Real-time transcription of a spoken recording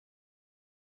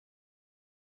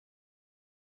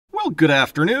Well, good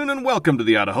afternoon and welcome to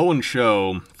the Idahoan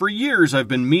Show. For years I've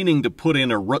been meaning to put in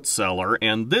a root cellar,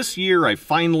 and this year I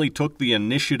finally took the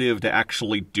initiative to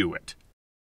actually do it.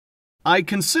 I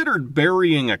considered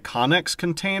burying a Connex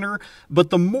container,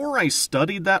 but the more I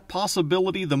studied that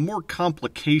possibility, the more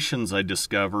complications I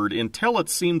discovered until it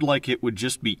seemed like it would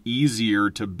just be easier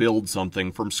to build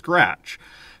something from scratch.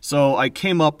 So I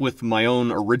came up with my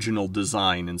own original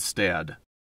design instead.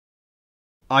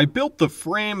 I built the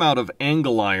frame out of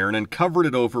angle iron and covered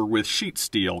it over with sheet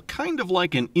steel, kind of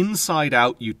like an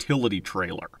inside-out utility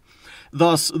trailer.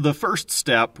 Thus, the first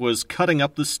step was cutting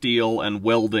up the steel and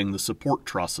welding the support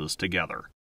trusses together.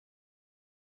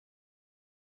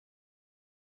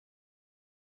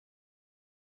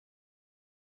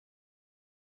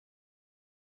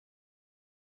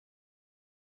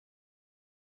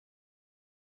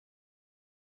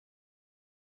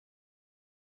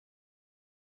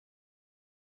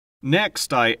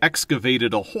 Next, I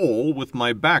excavated a hole with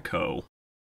my backhoe.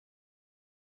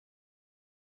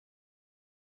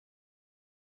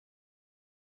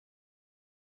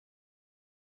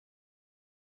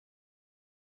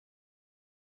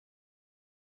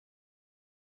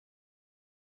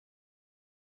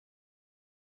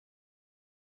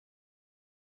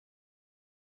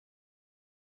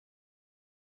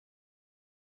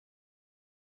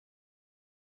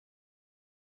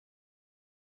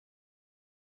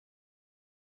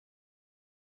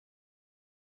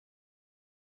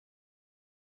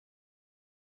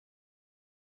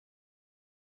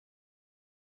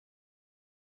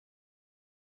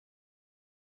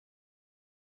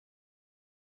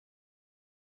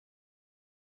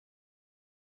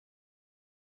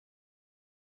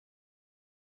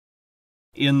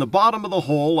 In the bottom of the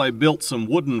hole, I built some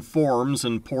wooden forms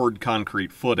and poured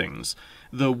concrete footings.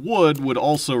 The wood would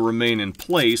also remain in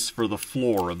place for the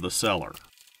floor of the cellar.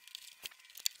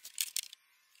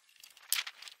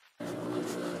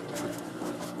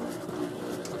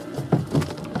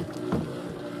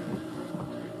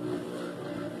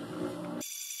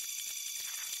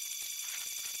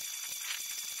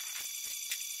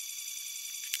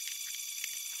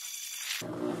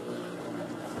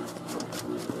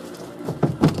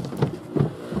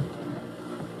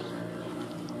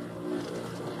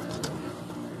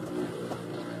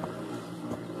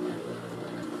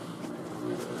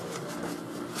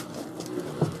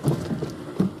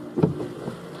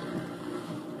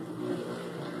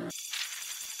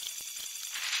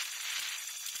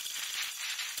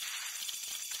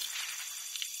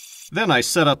 Then I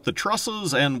set up the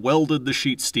trusses and welded the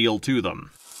sheet steel to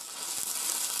them.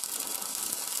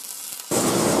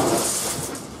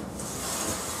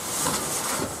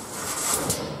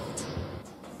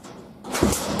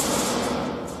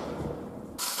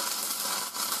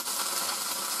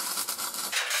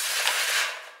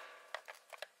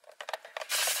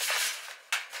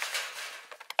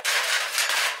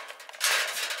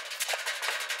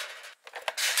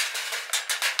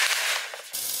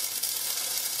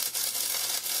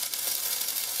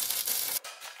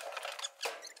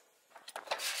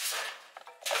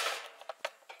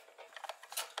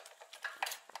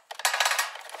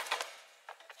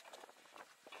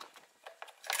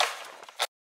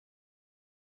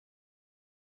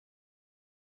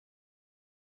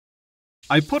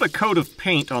 I put a coat of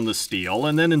paint on the steel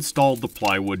and then installed the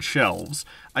plywood shelves.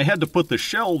 I had to put the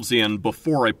shelves in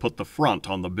before I put the front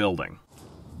on the building.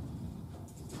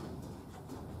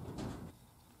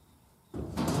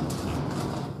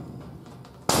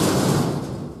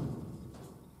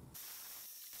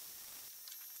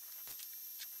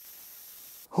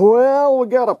 Well, we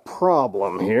got a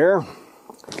problem here.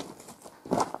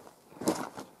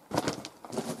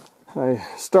 I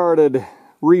started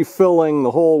refilling the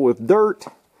hole with dirt,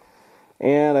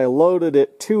 and I loaded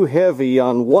it too heavy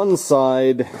on one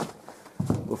side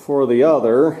before the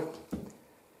other,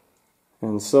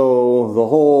 and so the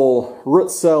whole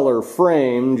root cellar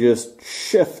frame just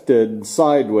shifted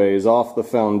sideways off the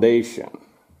foundation.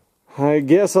 I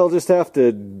guess I'll just have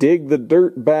to dig the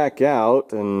dirt back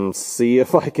out and see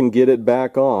if I can get it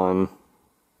back on.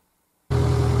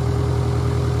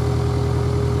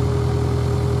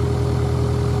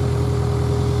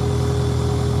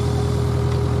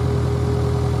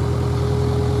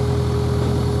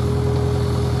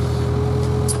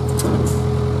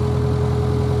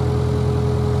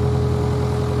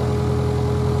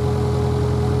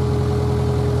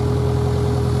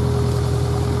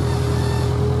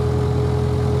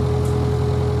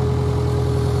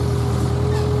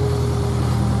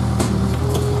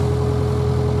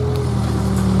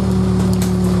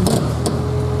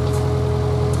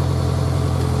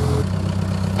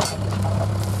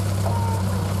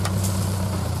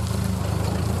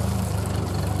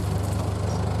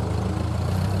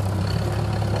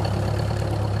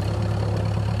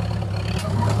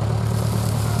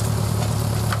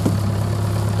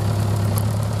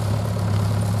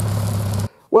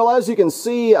 Well, as you can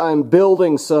see, I'm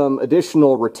building some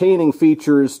additional retaining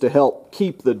features to help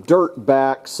keep the dirt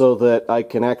back so that I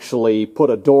can actually put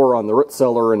a door on the root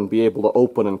cellar and be able to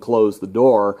open and close the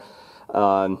door.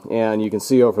 And you can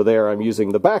see over there I'm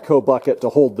using the backhoe bucket to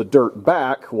hold the dirt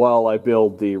back while I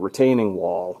build the retaining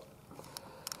wall.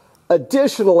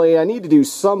 Additionally, I need to do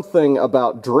something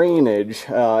about drainage.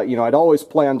 I'd always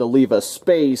planned to leave a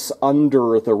space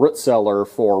under the root cellar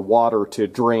for water to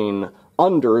drain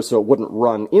under so it wouldn't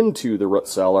run into the root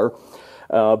cellar.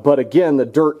 But again, the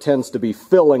dirt tends to be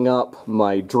filling up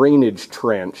my drainage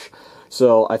trench.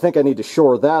 So I think I need to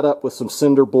shore that up with some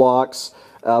cinder blocks.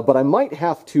 But I might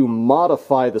have to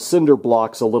modify the cinder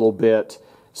blocks a little bit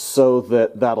so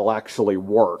that that'll actually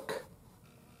work.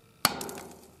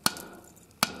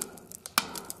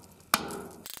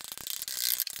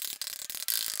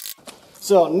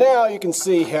 So now you can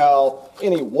see how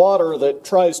any water that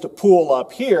tries to pool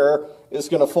up here is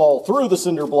going to fall through the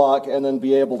cinder block and then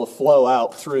be able to flow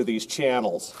out through these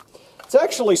channels. It's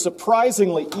actually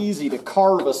surprisingly easy to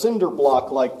carve a cinder block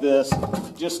like this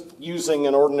just using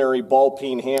an ordinary ball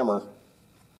peen hammer.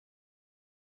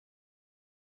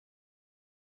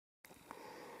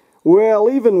 Well,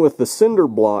 even with the cinder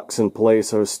blocks in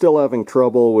place, I was still having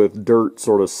trouble with dirt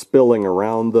sort of spilling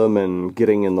around them and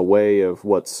getting in the way of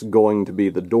what's going to be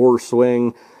the door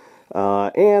swing.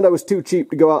 And I was too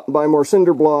cheap to go out and buy more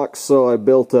cinder blocks, so I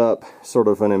built up sort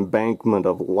of an embankment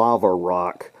of lava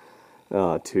rock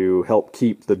to help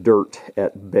keep the dirt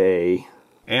at bay.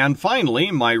 And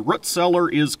finally, my root cellar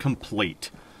is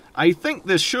complete. I think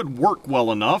this should work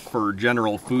well enough for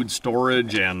general food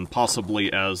storage and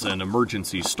possibly as an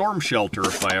emergency storm shelter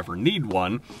if I ever need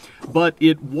one, but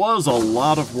it was a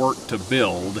lot of work to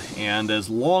build, and as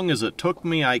long as it took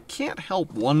me, I can't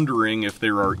help wondering if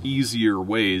there are easier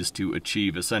ways to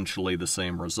achieve essentially the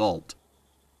same result.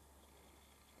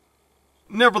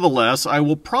 Nevertheless, I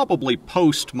will probably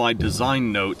post my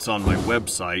design notes on my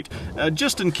website,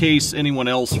 just in case anyone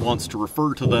else wants to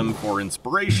refer to them for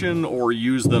inspiration or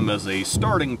use them as a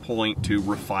starting point to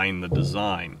refine the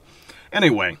design.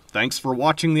 Anyway, thanks for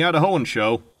watching The Idahoan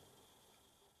Show.